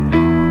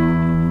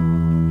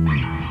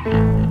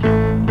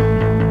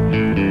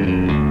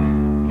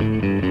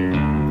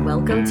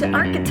to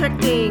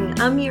Architecting.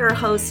 I'm your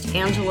host,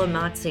 Angela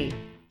Mazzi.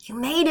 You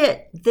made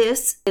it.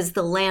 This is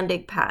the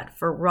landing pad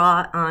for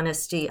raw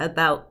honesty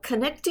about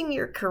connecting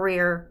your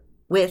career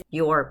with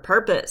your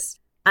purpose.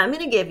 I'm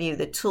going to give you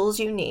the tools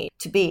you need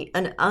to be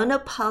an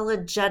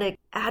unapologetic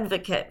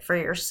advocate for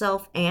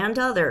yourself and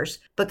others,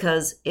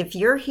 because if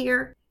you're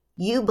here,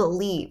 you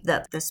believe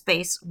that the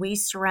space we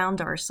surround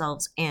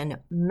ourselves in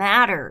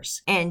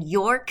matters, and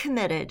you're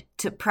committed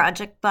to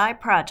project by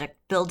project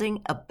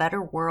building a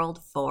better world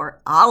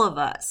for all of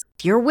us.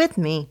 If you're with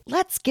me,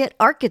 let's get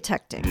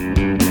architecting.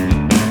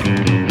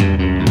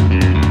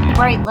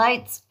 Bright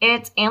lights,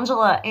 it's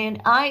Angela,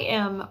 and I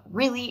am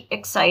really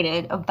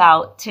excited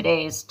about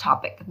today's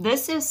topic.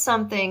 This is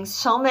something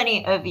so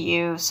many of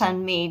you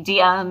send me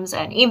DMs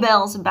and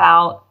emails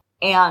about.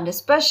 And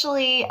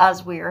especially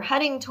as we're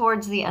heading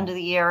towards the end of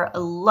the year, a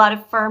lot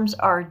of firms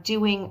are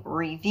doing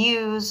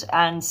reviews.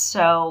 And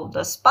so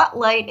the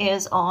spotlight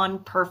is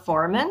on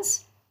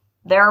performance.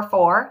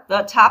 Therefore,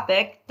 the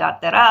topic,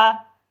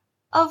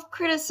 of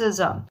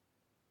criticism.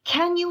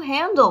 Can you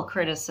handle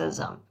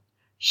criticism?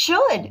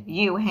 Should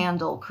you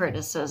handle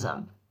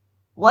criticism?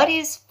 What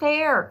is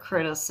fair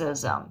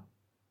criticism?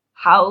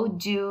 How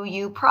do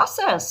you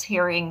process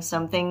hearing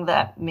something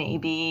that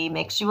maybe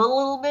makes you a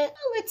little bit,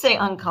 let's say,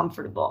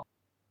 uncomfortable?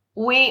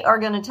 We are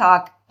going to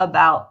talk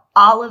about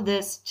all of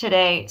this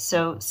today,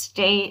 so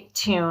stay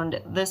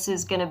tuned. This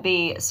is going to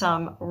be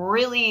some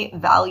really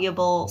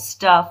valuable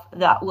stuff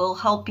that will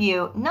help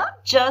you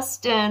not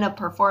just in a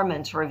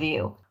performance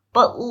review,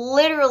 but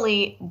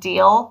literally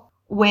deal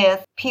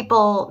with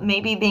people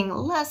maybe being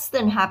less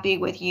than happy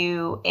with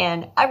you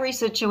in every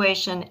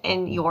situation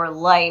in your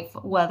life,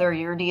 whether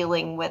you're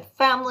dealing with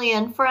family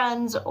and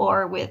friends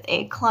or with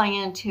a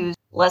client who's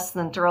less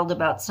than thrilled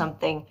about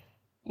something.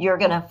 You're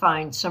going to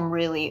find some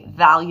really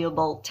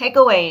valuable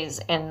takeaways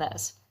in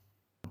this.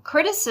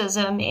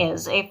 Criticism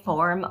is a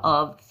form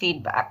of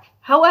feedback.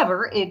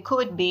 However, it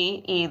could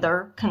be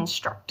either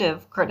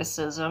constructive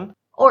criticism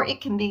or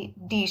it can be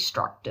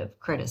destructive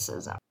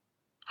criticism.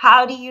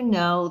 How do you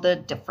know the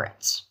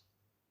difference?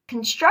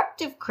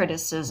 Constructive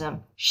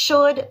criticism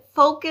should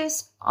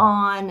focus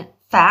on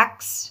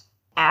facts,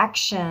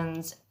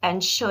 actions,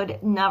 and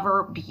should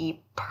never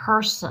be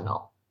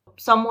personal.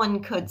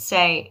 Someone could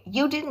say,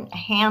 you didn't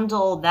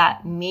handle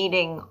that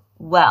meeting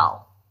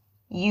well.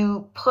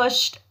 You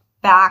pushed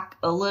back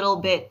a little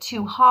bit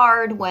too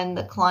hard when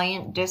the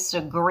client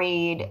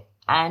disagreed,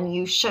 and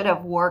you should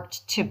have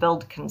worked to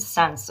build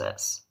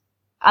consensus.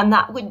 And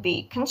that would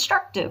be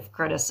constructive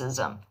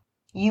criticism.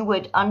 You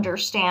would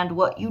understand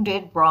what you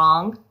did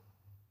wrong.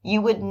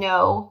 You would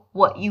know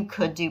what you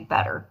could do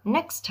better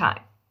next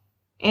time.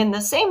 In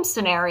the same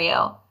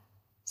scenario,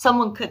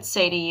 someone could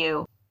say to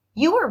you,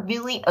 you were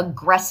really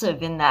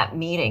aggressive in that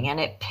meeting and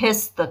it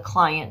pissed the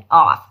client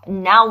off.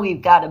 Now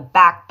we've got to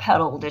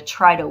backpedal to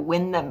try to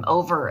win them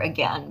over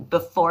again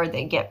before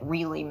they get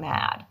really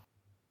mad.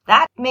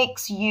 That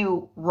makes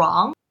you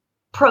wrong,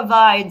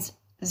 provides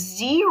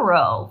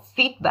zero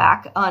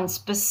feedback on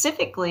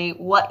specifically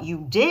what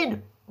you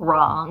did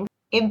wrong,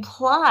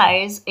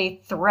 implies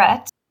a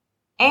threat,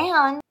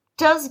 and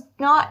does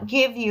not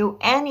give you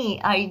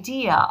any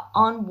idea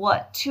on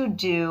what to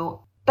do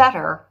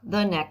better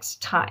the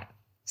next time.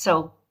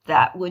 So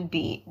that would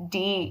be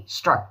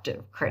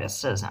destructive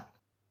criticism.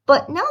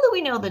 But now that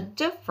we know the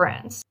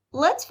difference,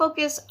 let's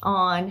focus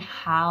on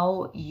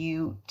how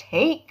you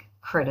take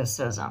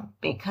criticism,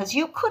 because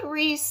you could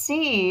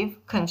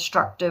receive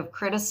constructive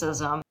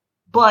criticism,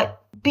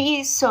 but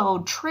be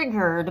so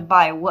triggered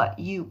by what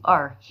you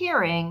are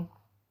hearing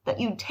that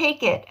you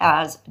take it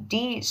as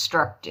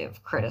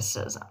destructive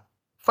criticism.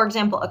 For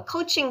example, a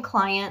coaching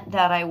client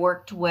that I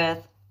worked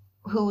with,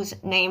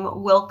 whose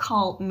name we'll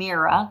call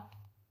Mira,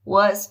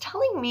 was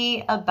telling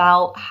me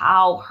about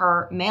how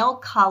her male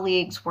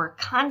colleagues were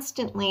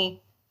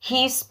constantly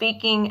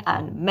he-speaking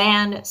and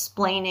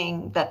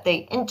man-splaining, that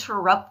they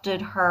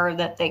interrupted her,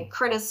 that they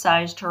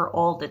criticized her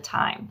all the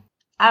time.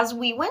 As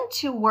we went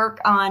to work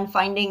on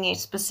finding a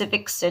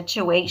specific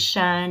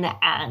situation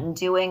and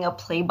doing a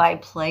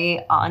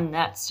play-by-play on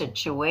that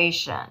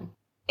situation,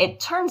 it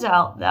turns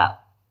out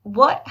that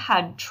what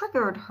had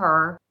triggered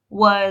her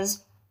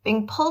was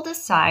being pulled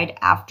aside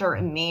after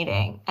a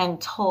meeting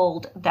and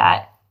told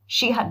that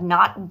she had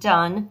not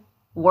done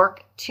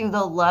work to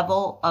the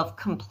level of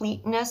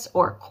completeness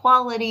or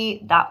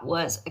quality that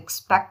was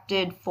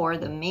expected for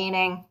the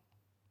meeting,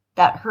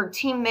 that her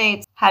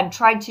teammates had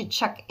tried to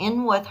check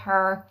in with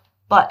her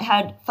but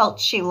had felt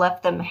she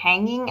left them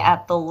hanging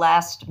at the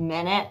last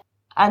minute,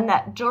 and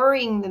that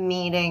during the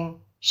meeting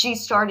she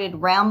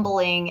started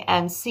rambling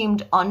and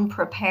seemed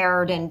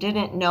unprepared and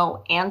didn't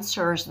know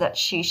answers that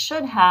she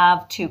should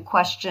have to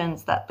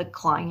questions that the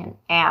client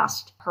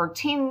asked. Her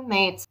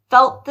teammates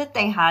felt that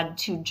they had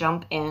to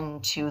jump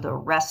in to the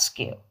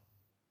rescue.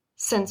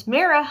 Since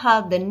Mira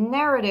had the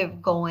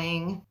narrative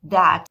going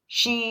that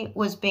she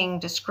was being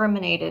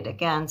discriminated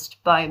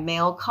against by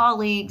male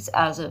colleagues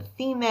as a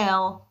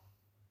female,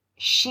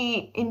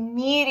 she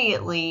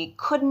immediately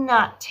could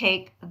not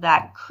take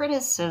that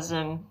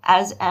criticism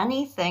as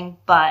anything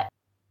but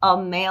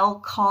a male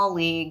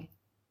colleague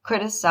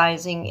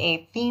criticizing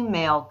a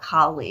female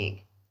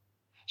colleague.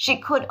 She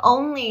could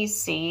only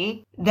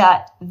see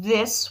that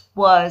this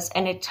was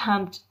an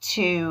attempt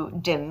to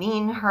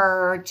demean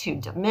her, to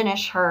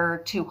diminish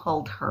her, to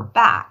hold her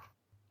back.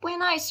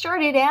 When I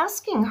started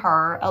asking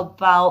her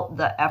about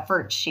the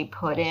effort she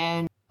put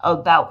in,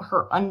 about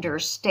her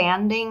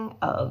understanding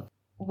of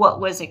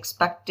what was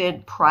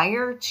expected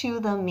prior to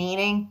the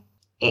meeting,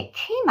 it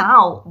came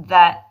out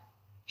that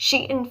she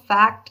in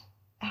fact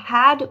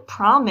had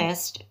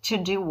promised to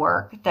do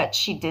work that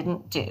she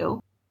didn't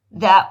do,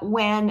 that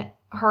when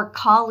her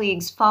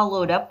colleagues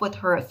followed up with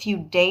her a few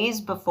days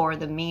before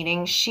the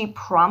meeting, she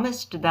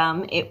promised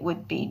them it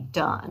would be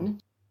done,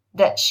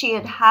 that she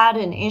had had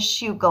an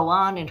issue go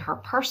on in her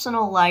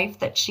personal life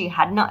that she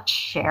had not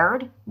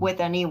shared with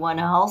anyone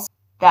else,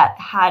 that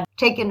had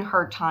taken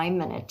her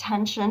time and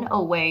attention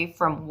away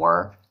from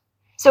work.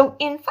 So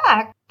in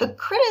fact, the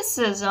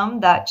criticism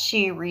that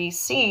she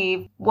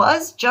received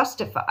was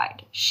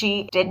justified.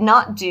 She did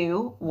not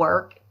do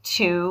work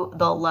to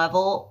the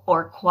level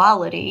or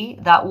quality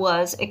that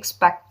was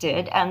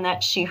expected and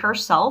that she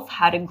herself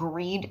had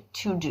agreed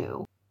to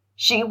do.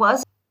 She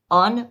was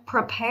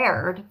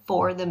unprepared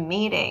for the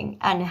meeting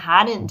and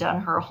hadn't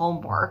done her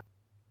homework.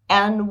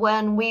 And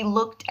when we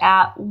looked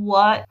at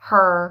what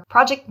her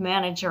project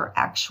manager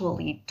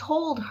actually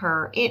told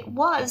her, it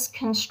was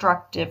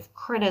constructive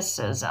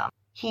criticism.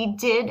 He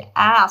did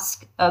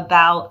ask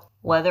about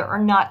whether or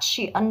not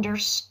she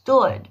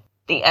understood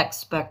the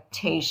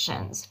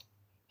expectations.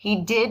 He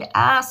did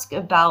ask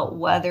about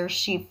whether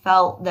she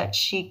felt that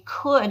she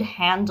could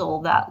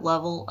handle that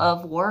level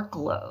of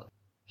workload.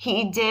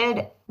 He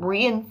did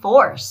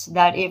reinforce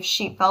that if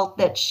she felt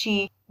that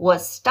she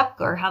was stuck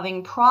or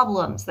having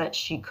problems, that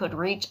she could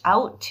reach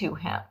out to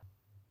him.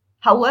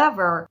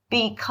 However,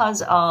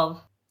 because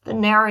of the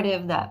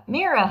narrative that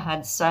Mira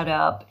had set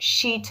up,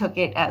 she took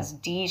it as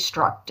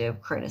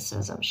destructive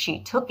criticism. She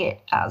took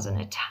it as an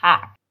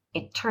attack.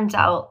 It turns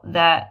out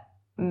that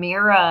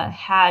Mira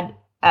had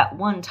at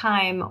one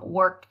time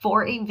worked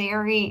for a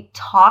very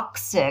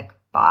toxic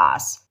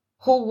boss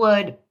who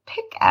would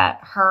pick at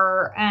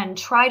her and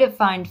try to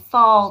find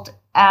fault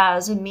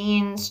as a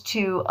means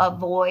to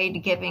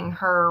avoid giving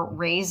her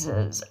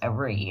raises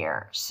every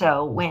year.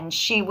 So when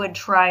she would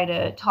try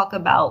to talk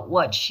about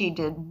what she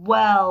did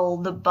well,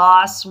 the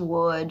boss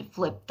would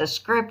flip the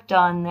script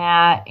on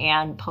that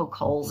and poke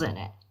holes in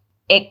it.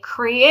 It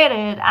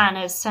created an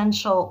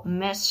essential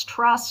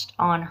mistrust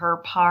on her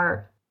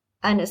part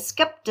and a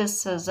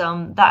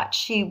skepticism that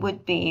she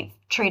would be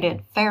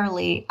treated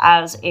fairly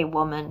as a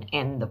woman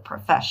in the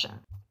profession.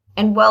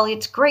 And while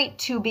it's great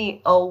to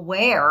be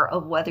aware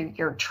of whether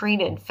you're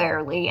treated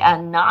fairly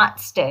and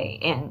not stay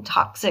in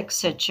toxic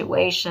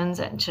situations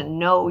and to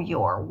know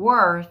your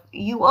worth,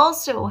 you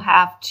also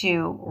have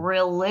to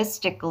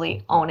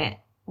realistically own it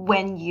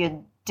when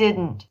you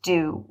didn't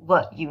do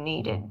what you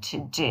needed to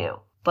do.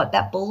 But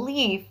that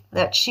belief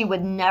that she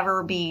would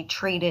never be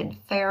treated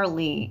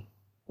fairly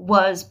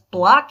was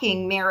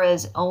blocking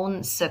Mira's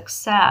own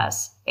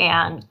success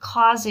and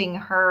causing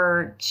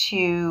her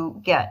to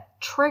get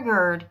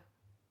triggered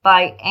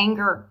by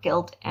anger,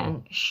 guilt,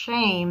 and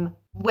shame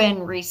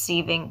when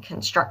receiving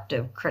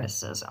constructive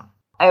criticism.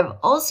 I've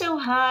also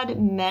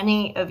had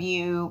many of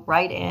you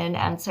write in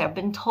and say, I've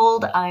been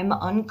told I'm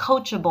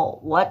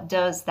uncoachable. What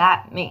does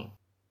that mean?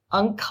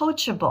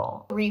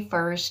 Uncoachable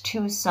refers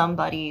to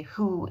somebody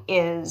who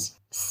is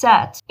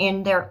set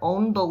in their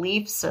own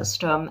belief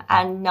system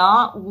and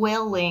not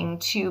willing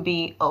to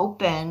be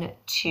open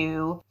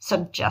to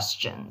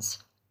suggestions,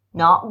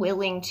 not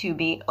willing to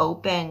be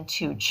open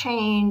to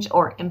change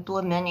or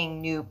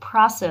implementing new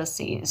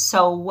processes.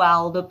 So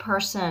while the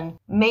person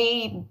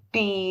may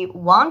be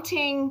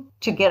wanting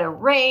to get a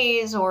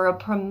raise or a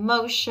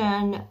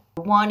promotion,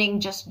 wanting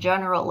just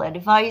general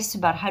advice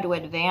about how to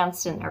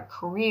advance in their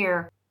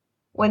career,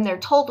 when they're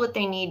told what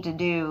they need to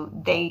do,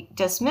 they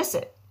dismiss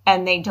it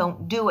and they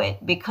don't do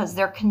it because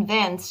they're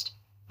convinced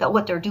that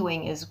what they're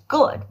doing is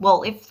good.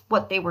 Well, if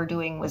what they were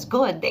doing was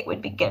good, they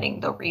would be getting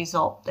the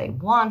result they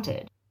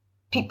wanted.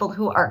 People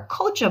who are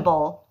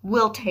coachable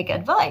will take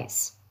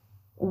advice,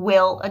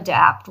 will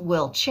adapt,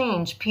 will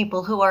change.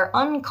 People who are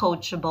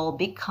uncoachable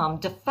become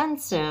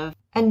defensive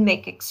and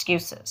make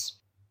excuses.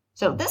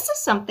 So this is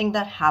something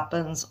that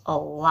happens a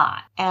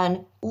lot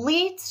and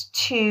leads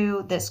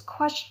to this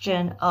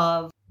question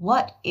of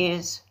what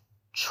is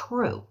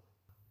true.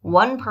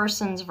 One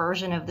person's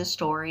version of the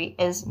story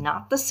is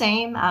not the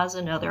same as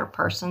another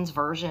person's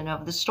version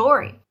of the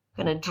story.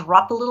 I'm going to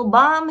drop a little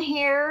bomb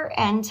here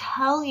and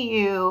tell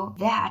you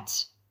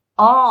that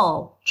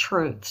all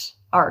truths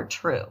are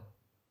true.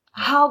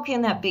 How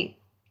can that be?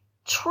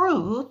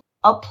 Truth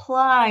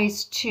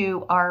applies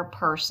to our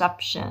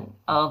perception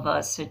of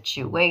a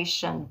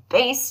situation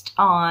based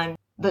on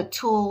the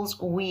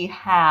tools we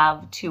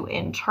have to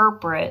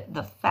interpret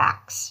the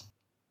facts.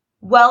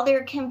 While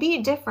there can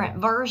be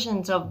different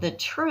versions of the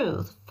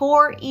truth,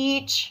 for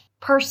each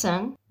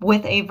person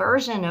with a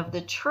version of the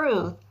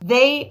truth,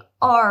 they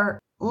are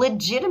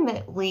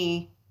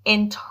legitimately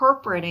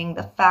interpreting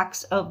the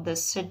facts of the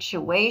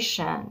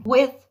situation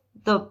with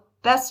the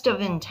best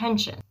of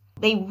intention.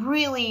 They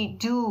really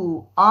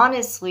do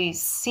honestly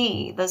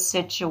see the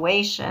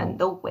situation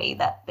the way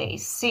that they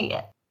see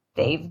it.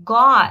 They've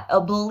got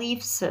a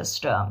belief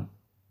system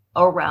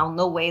around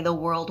the way the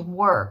world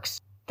works.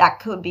 That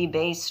could be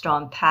based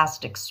on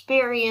past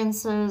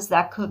experiences.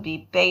 That could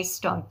be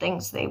based on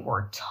things they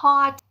were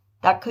taught.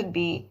 That could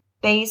be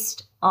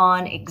based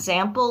on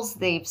examples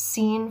they've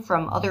seen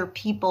from other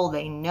people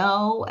they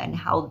know and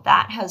how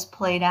that has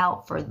played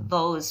out for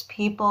those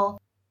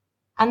people.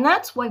 And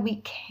that's why we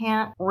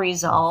can't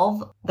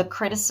resolve the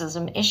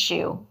criticism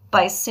issue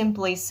by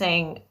simply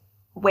saying,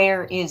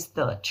 where is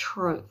the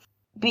truth?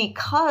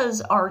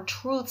 Because our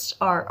truths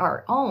are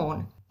our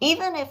own,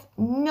 even if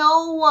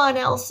no one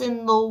else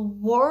in the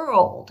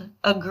world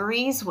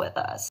agrees with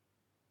us,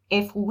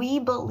 if we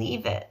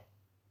believe it,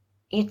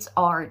 it's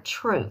our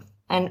truth.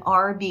 And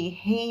our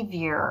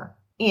behavior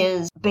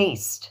is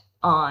based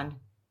on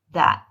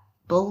that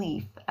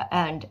belief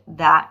and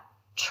that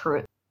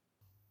truth.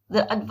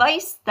 The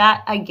advice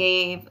that I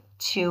gave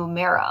to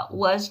Mira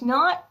was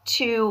not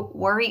to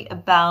worry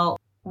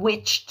about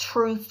which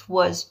truth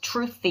was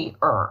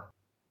truthier,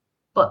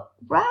 but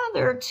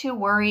rather to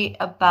worry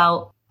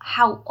about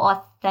how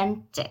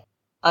authentic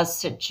a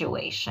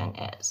situation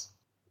is.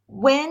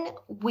 When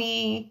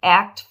we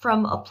act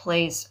from a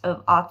place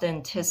of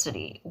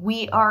authenticity,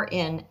 we are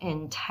in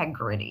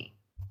integrity.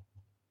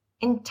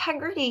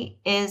 Integrity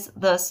is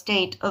the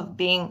state of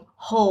being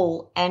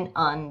whole and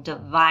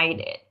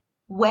undivided.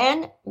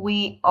 When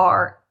we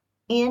are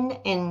in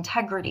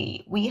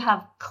integrity, we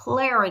have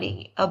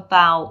clarity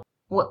about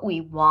what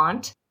we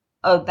want,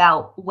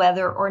 about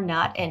whether or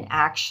not an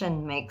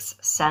action makes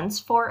sense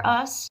for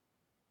us,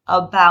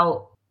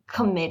 about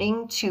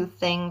committing to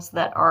things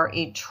that are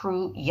a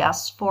true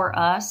yes for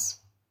us,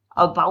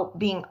 about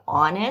being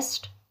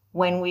honest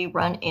when we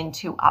run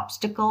into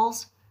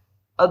obstacles,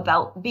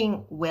 about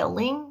being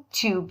willing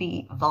to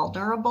be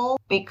vulnerable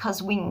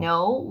because we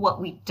know what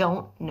we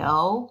don't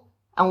know,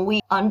 and we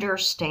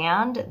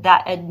understand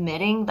that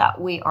admitting that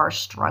we are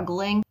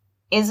struggling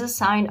is a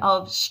sign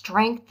of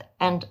strength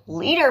and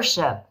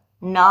leadership,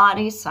 not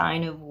a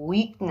sign of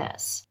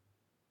weakness.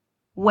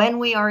 When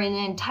we are in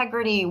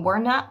integrity, we're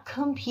not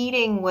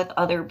competing with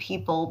other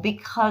people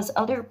because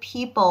other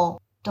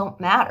people don't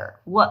matter.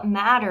 What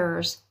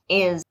matters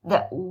is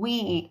that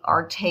we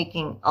are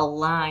taking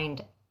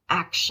aligned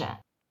action.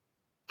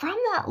 From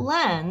that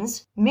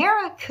lens,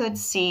 Mira could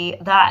see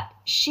that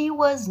she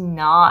was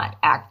not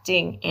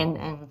acting in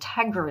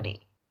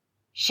integrity.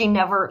 She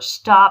never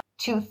stopped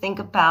to think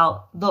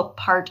about the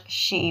part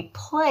she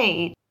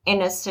played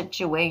in a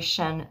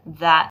situation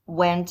that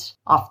went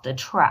off the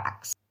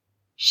tracks.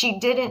 She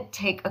didn't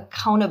take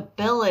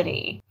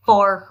accountability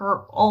for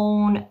her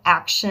own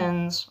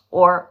actions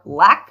or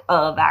lack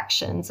of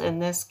actions in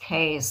this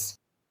case,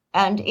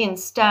 and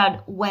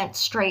instead went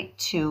straight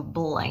to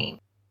blame.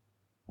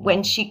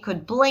 When she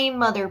could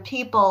blame other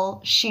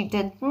people, she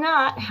did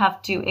not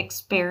have to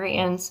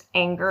experience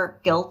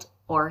anger, guilt,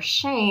 or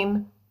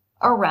shame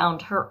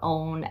around her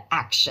own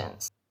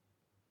actions.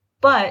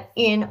 But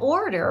in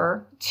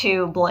order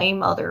to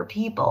blame other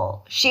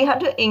people, she had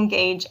to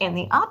engage in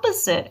the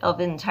opposite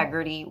of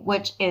integrity,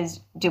 which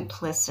is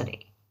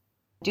duplicity.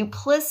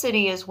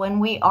 Duplicity is when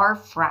we are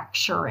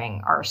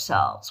fracturing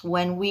ourselves,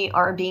 when we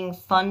are being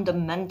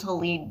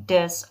fundamentally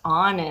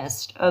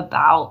dishonest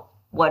about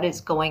what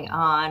is going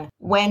on,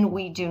 when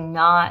we do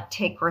not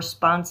take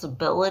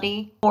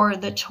responsibility for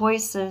the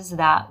choices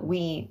that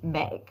we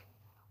make,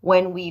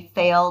 when we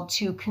fail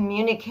to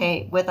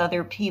communicate with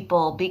other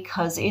people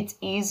because it's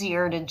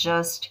easier to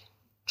just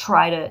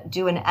try to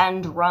do an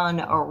end run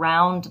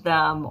around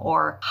them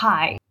or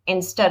hide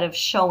instead of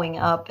showing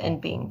up and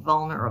being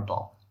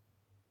vulnerable.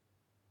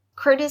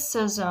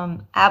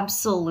 Criticism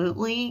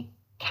absolutely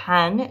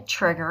can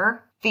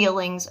trigger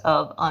feelings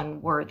of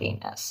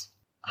unworthiness.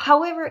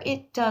 However,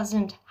 it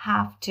doesn't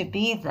have to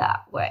be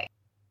that way.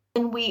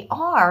 When we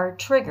are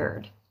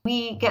triggered,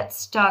 we get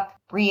stuck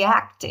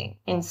reacting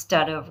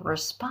instead of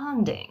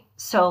responding.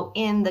 So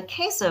in the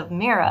case of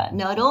Mira,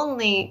 not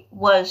only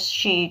was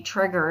she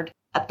triggered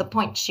at the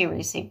point she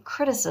received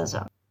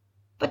criticism,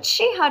 but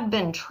she had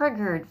been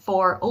triggered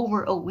for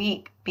over a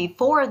week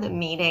before the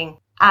meeting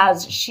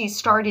as she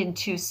started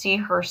to see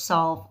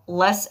herself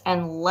less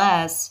and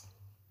less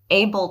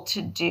able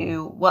to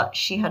do what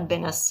she had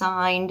been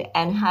assigned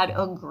and had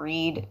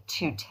agreed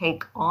to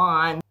take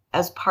on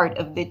as part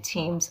of the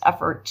team's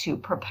effort to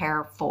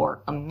prepare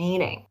for a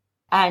meeting.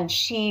 And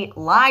she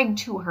lied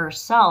to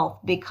herself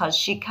because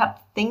she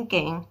kept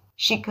thinking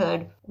she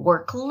could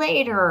work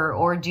later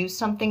or do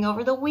something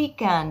over the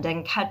weekend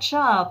and catch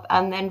up,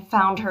 and then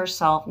found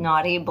herself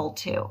not able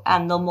to.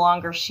 And the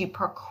longer she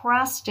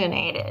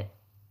procrastinated,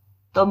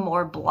 the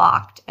more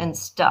blocked and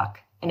stuck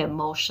and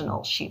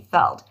emotional she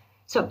felt.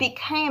 So it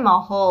became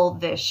a whole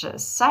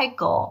vicious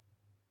cycle.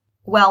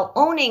 While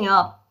owning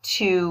up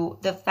to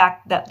the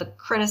fact that the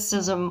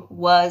criticism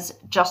was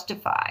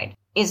justified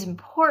is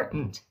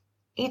important,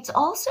 It's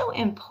also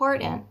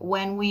important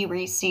when we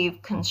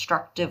receive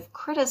constructive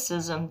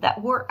criticism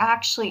that we're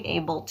actually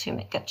able to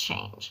make a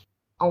change.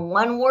 And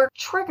when we're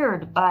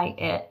triggered by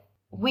it,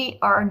 we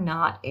are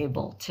not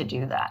able to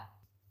do that.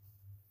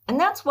 And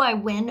that's why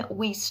when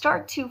we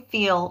start to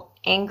feel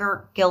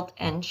anger, guilt,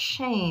 and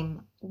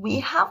shame,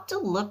 we have to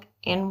look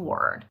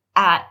inward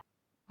at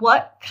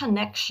what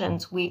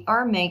connections we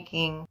are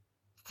making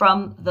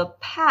from the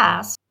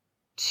past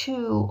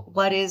to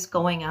what is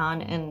going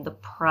on in the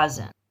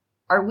present.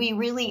 Are we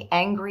really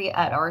angry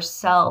at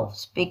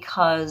ourselves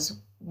because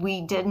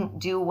we didn't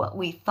do what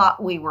we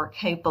thought we were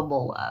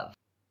capable of?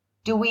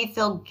 Do we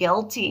feel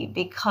guilty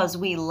because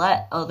we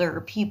let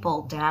other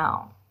people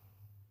down?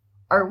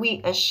 Are we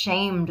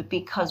ashamed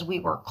because we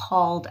were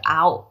called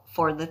out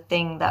for the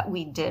thing that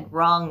we did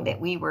wrong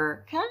that we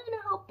were kind of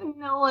hoping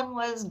no one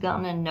was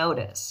gonna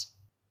notice?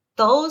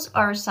 Those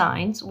are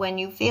signs when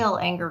you feel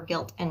anger,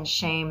 guilt, and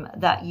shame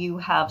that you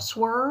have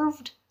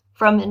swerved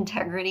from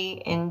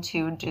integrity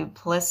into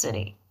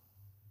duplicity.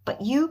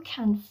 But you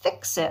can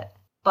fix it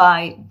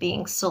by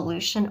being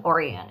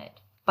solution-oriented,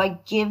 by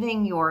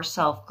giving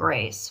yourself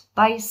grace,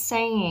 by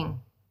saying,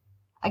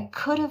 I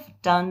could have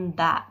done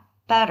that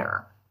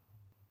better.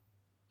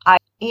 I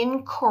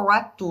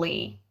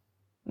incorrectly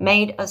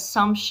made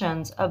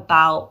assumptions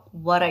about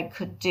what I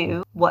could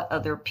do, what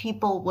other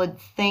people would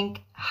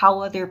think,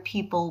 how other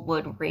people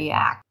would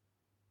react.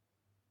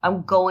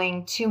 I'm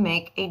going to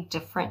make a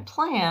different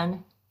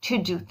plan to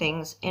do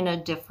things in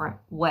a different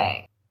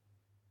way.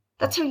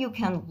 That's how you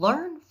can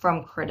learn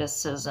from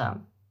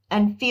criticism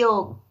and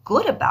feel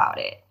good about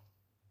it.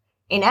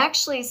 And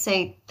actually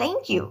say,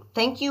 thank you.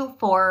 Thank you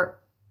for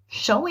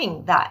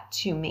showing that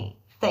to me.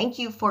 Thank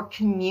you for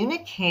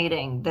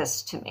communicating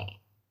this to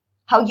me.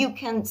 How you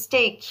can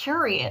stay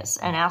curious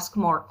and ask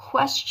more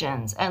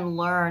questions and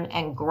learn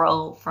and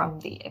grow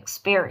from the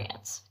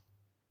experience.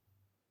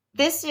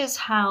 This is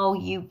how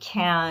you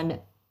can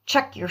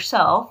check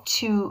yourself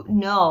to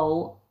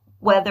know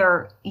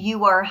whether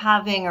you are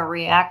having a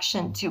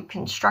reaction to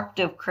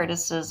constructive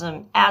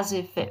criticism as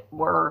if it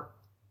were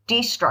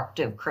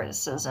destructive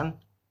criticism.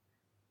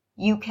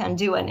 You can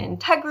do an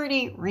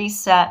integrity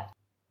reset.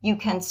 You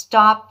can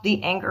stop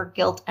the anger,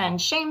 guilt,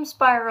 and shame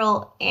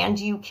spiral, and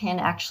you can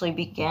actually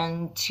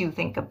begin to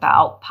think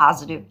about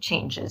positive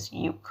changes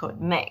you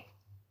could make.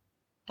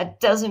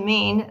 It doesn't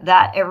mean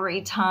that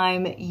every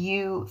time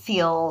you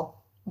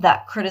feel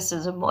that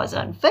criticism was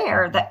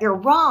unfair, that you're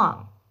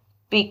wrong,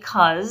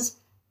 because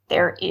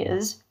there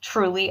is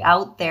truly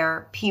out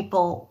there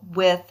people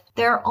with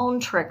their own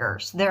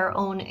triggers, their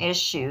own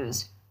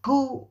issues,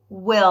 who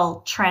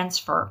will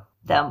transfer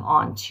them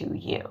onto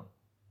you.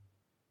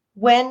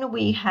 When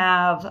we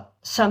have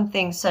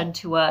something said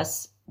to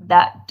us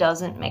that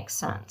doesn't make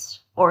sense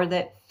or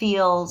that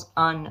feels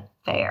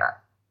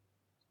unfair,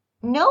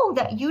 know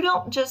that you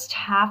don't just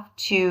have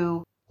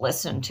to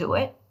listen to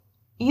it.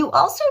 You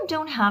also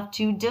don't have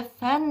to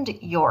defend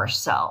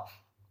yourself.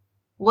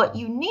 What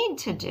you need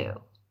to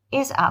do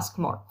is ask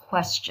more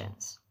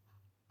questions.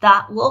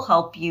 That will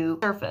help you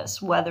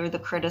surface whether the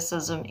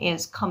criticism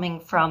is coming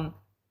from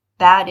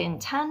bad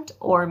intent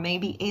or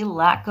maybe a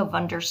lack of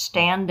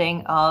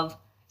understanding of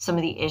some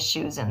of the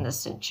issues in the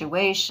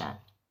situation.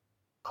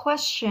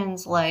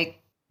 Questions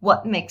like,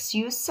 what makes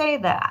you say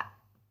that?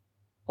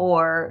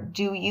 Or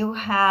do you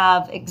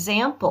have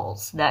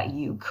examples that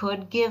you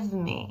could give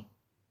me?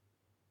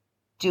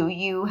 Do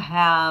you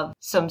have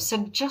some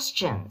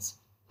suggestions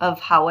of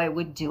how I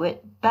would do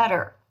it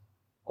better?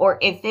 Or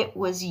if it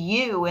was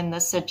you in the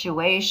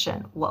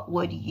situation, what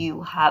would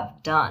you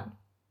have done?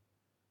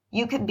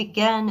 You could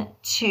begin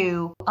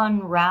to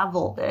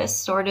unravel this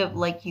sort of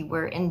like you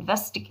were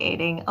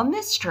investigating a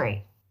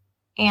mystery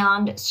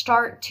and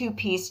start to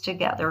piece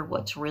together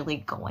what's really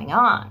going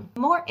on.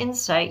 The more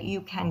insight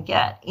you can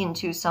get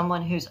into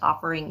someone who's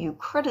offering you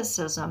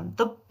criticism,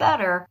 the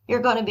better you're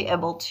going to be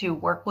able to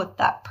work with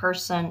that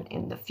person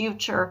in the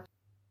future,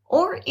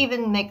 or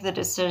even make the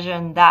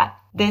decision that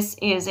this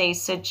is a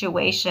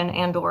situation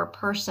and or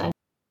person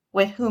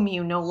with whom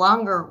you no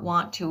longer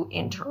want to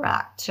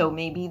interact. So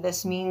maybe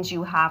this means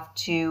you have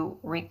to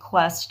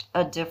request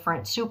a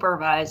different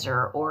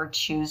supervisor or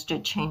choose to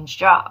change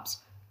jobs.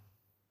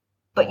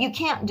 But you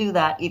can't do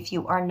that if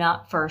you are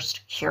not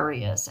first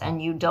curious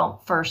and you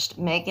don't first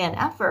make an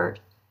effort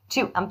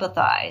to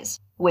empathize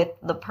with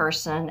the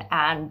person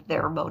and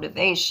their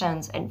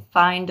motivations and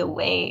find a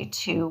way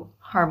to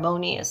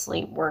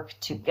harmoniously work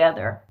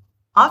together.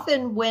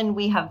 Often when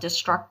we have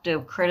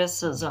destructive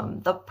criticism,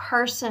 the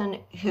person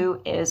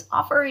who is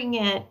offering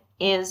it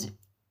is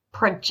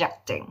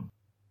projecting.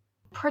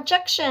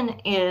 Projection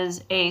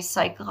is a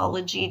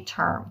psychology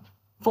term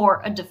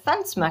for a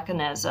defense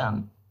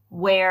mechanism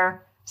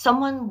where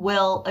someone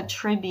will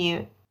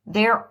attribute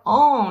their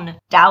own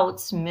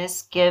doubts,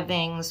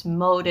 misgivings,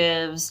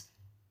 motives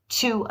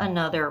to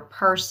another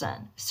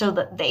person so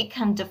that they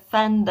can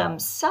defend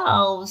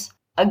themselves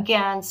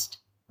against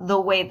the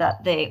way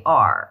that they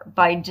are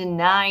by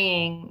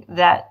denying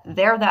that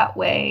they're that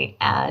way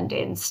and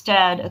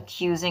instead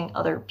accusing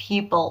other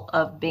people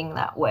of being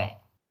that way.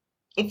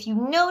 If you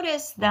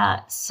notice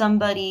that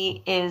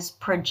somebody is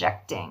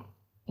projecting,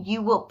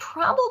 you will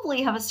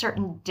probably have a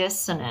certain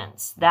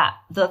dissonance that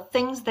the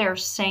things they're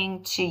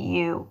saying to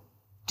you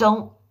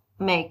don't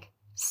make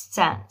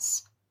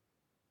sense.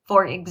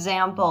 For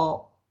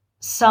example,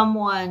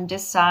 someone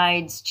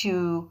decides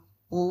to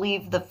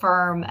leave the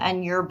firm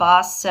and your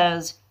boss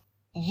says,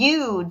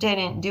 you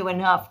didn't do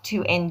enough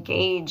to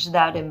engage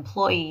that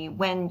employee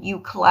when you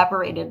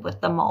collaborated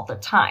with them all the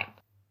time.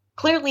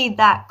 Clearly,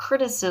 that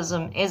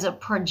criticism is a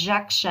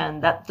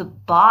projection that the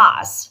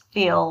boss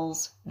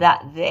feels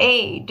that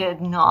they did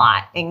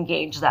not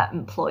engage that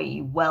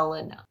employee well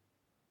enough.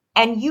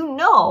 And you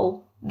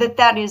know that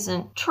that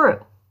isn't true.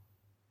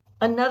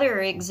 Another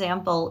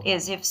example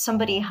is if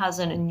somebody has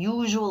an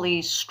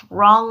unusually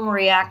strong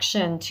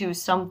reaction to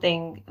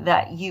something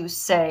that you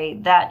say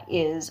that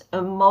is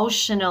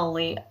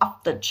emotionally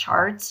off the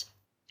charts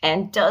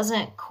and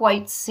doesn't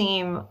quite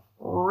seem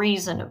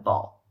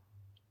reasonable.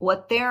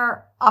 What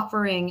they're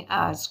offering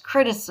as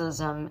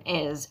criticism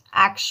is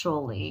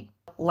actually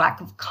lack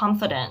of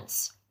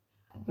confidence.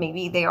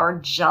 Maybe they are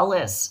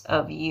jealous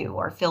of you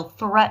or feel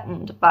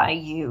threatened by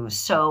you,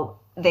 so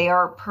they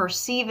are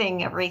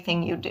perceiving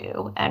everything you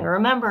do. And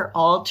remember,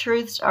 all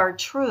truths are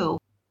true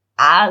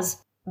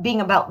as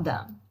being about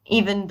them,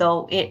 even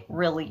though it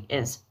really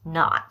is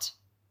not.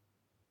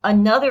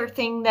 Another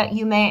thing that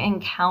you may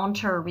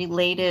encounter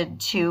related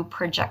to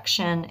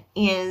projection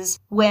is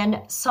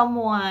when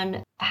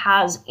someone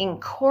has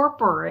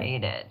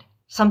incorporated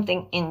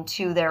something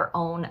into their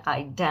own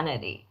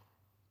identity.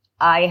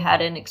 I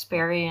had an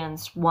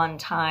experience one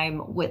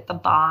time with a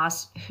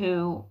boss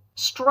who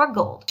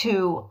struggled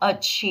to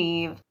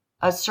achieve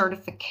a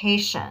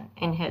certification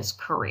in his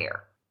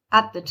career.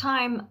 At the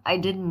time, I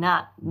did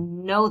not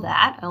know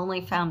that. I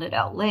only found it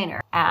out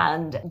later.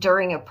 And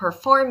during a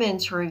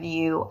performance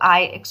review,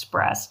 I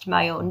expressed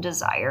my own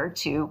desire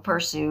to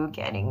pursue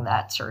getting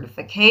that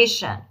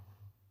certification.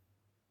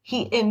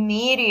 He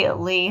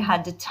immediately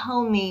had to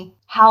tell me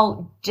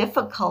how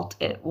difficult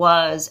it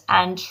was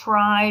and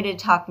try to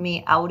talk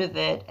me out of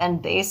it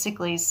and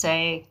basically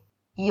say,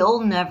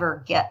 you'll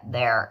never get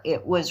there.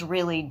 It was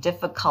really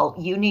difficult.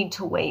 You need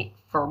to wait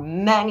for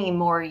many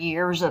more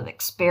years of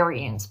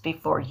experience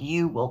before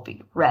you will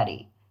be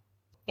ready.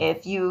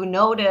 If you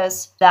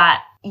notice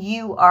that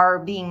you are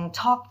being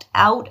talked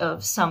out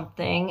of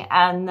something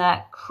and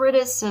that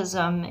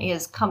criticism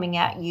is coming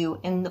at you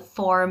in the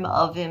form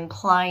of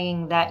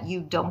implying that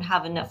you don't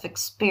have enough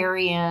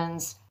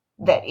experience,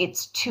 that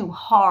it's too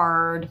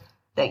hard,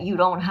 that you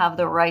don't have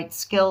the right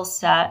skill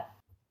set,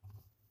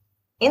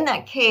 in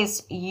that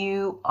case,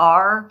 you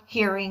are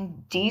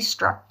hearing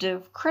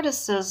destructive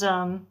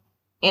criticism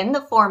in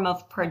the form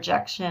of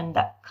projection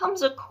that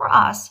comes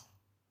across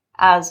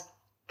as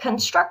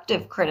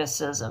constructive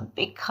criticism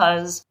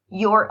because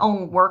your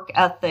own work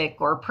ethic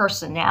or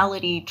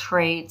personality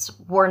traits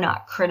were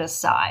not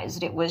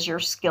criticized. It was your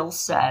skill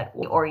set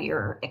or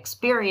your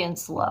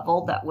experience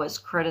level that was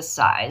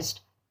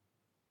criticized.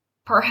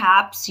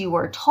 Perhaps you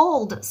were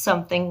told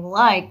something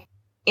like,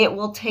 it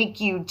will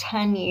take you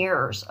 10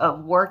 years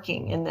of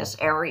working in this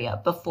area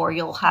before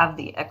you'll have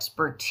the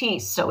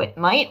expertise. So it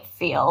might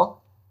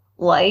feel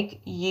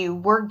like you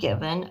were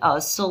given a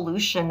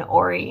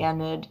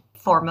solution-oriented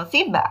form of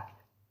feedback.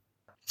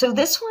 So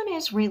this one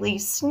is really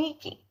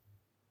sneaky.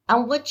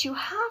 And what you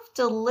have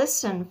to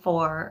listen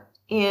for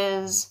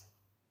is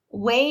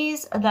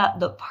ways that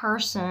the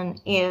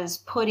person is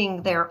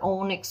putting their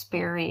own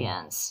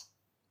experience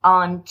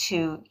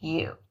onto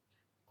you.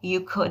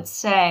 You could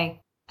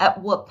say, at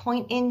what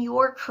point in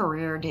your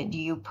career did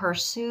you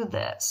pursue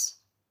this?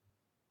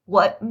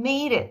 What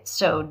made it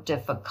so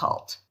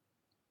difficult?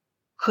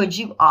 Could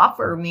you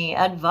offer me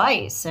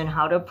advice on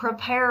how to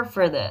prepare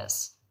for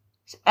this?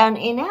 And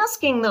in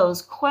asking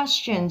those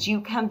questions,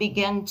 you can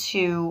begin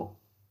to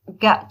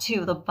get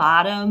to the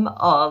bottom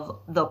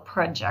of the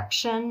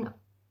projection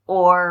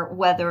or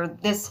whether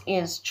this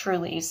is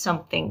truly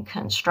something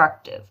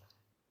constructive.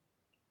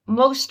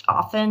 Most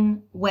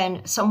often,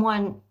 when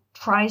someone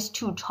tries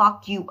to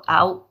talk you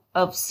out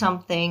of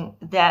something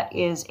that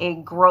is a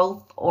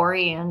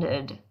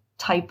growth-oriented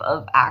type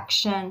of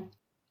action,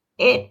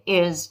 it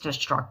is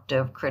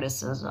destructive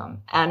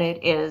criticism, and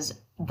it is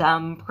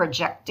them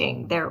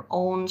projecting their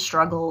own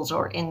struggles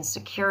or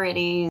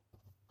insecurities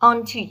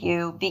onto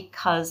you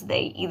because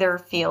they either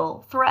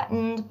feel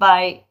threatened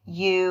by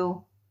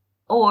you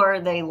or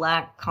they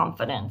lack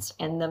confidence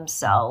in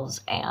themselves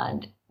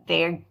and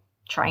they're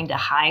trying to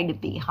hide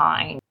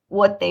behind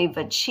what they've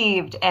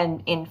achieved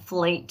and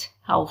inflate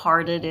how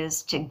hard it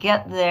is to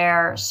get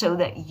there so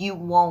that you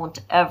won't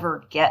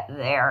ever get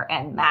there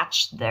and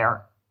match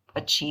their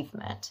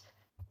achievement.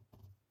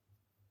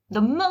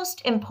 The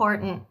most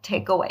important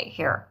takeaway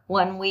here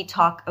when we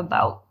talk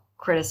about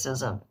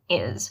criticism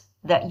is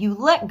that you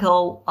let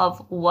go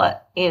of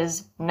what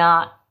is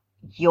not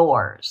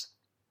yours.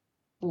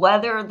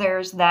 Whether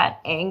there's that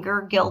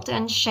anger, guilt,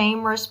 and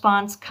shame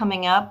response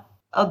coming up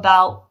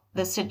about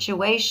the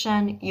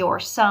situation,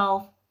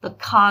 yourself, the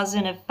cause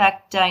and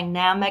effect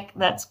dynamic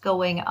that's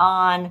going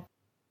on,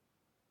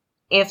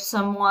 If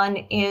someone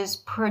is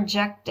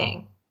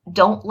projecting,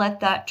 don't let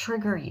that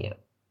trigger you.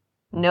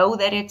 Know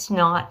that it's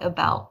not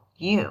about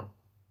you.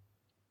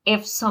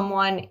 If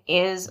someone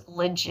is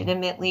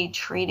legitimately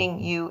treating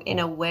you in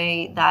a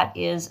way that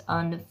is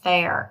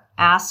unfair,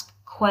 ask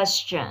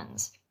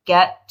questions.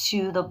 Get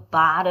to the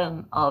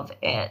bottom of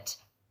it.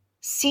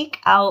 Seek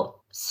out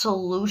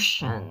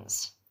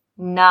solutions,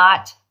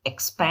 not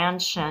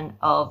expansion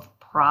of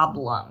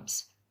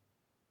problems.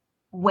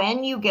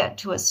 When you get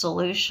to a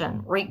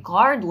solution,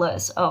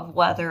 regardless of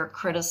whether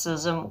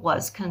criticism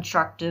was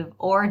constructive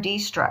or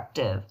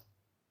destructive,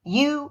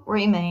 you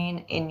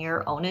remain in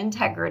your own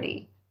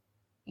integrity.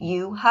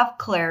 You have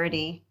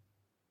clarity.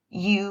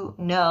 You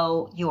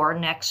know your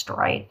next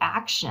right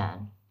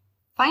action.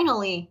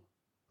 Finally,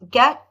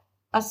 get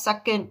a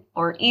second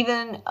or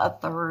even a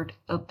third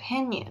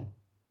opinion.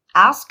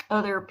 Ask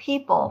other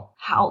people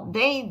how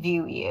they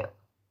view you,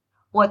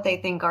 what they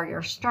think are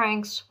your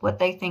strengths, what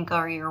they think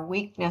are your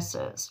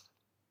weaknesses.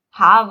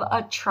 Have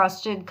a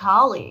trusted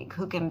colleague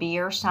who can be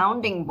your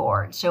sounding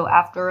board. So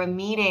after a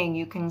meeting,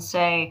 you can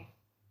say,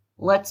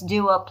 let's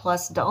do a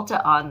plus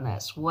delta on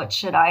this. What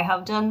should I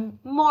have done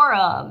more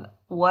of?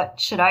 What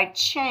should I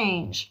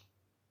change?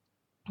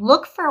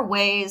 Look for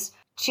ways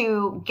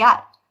to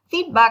get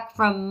feedback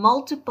from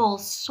multiple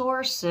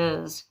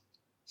sources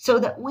so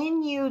that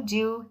when you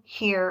do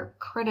hear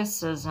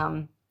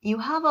criticism, you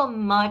have a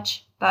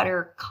much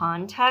better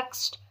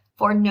context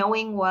for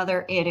knowing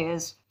whether it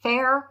is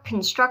fair,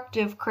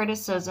 constructive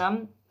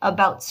criticism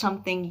about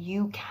something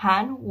you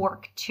can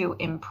work to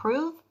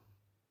improve,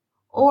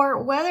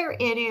 or whether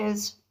it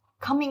is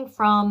coming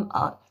from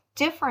a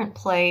different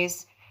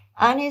place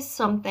and is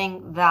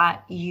something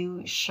that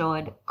you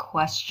should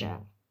question.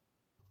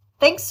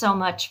 Thanks so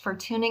much for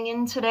tuning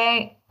in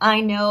today. I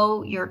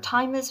know your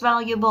time is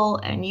valuable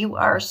and you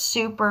are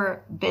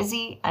super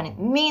busy, and it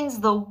means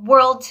the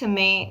world to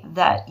me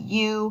that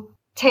you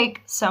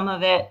take some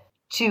of it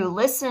to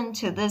listen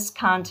to this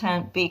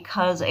content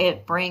because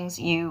it brings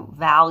you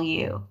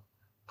value.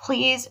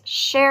 Please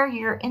share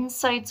your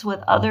insights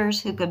with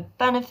others who could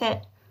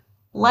benefit.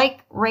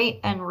 Like, rate,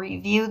 and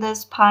review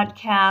this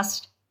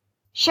podcast.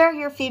 Share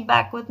your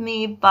feedback with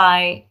me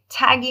by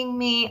tagging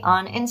me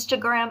on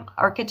Instagram,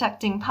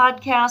 Architecting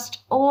Podcast,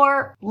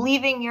 or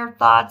leaving your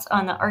thoughts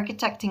on the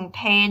Architecting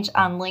page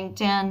on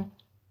LinkedIn.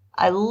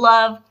 I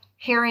love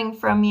hearing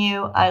from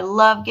you. I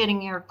love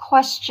getting your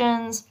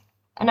questions.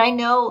 And I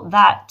know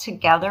that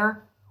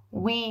together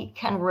we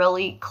can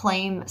really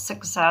claim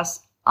success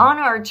on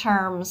our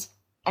terms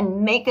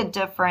and make a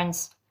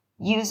difference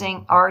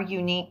using our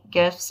unique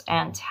gifts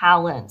and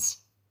talents.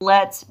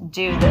 Let's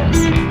do this.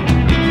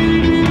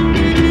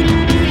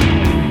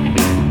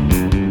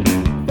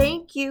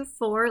 Thank you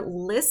for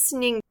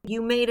listening.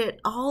 You made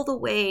it all the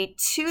way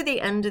to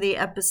the end of the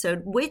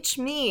episode, which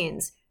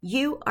means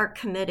you are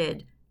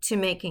committed to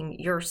making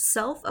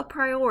yourself a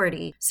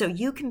priority so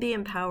you can be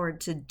empowered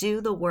to do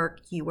the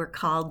work you were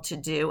called to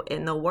do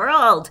in the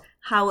world.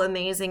 How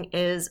amazing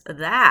is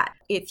that?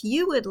 If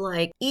you would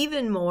like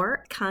even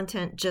more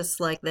content just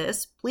like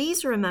this,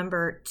 please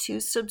remember to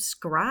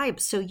subscribe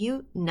so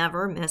you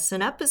never miss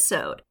an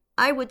episode.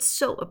 I would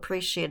so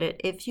appreciate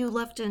it if you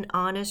left an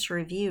honest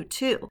review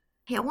too.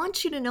 Hey, I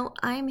want you to know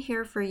I'm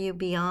here for you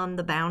beyond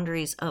the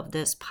boundaries of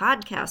this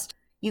podcast.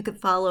 You can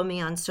follow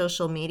me on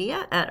social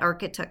media at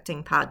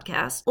Architecting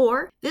Podcast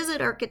or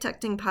visit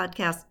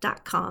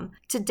architectingpodcast.com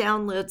to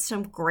download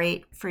some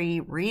great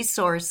free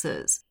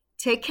resources.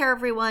 Take care,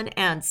 everyone,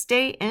 and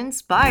stay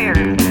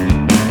inspired.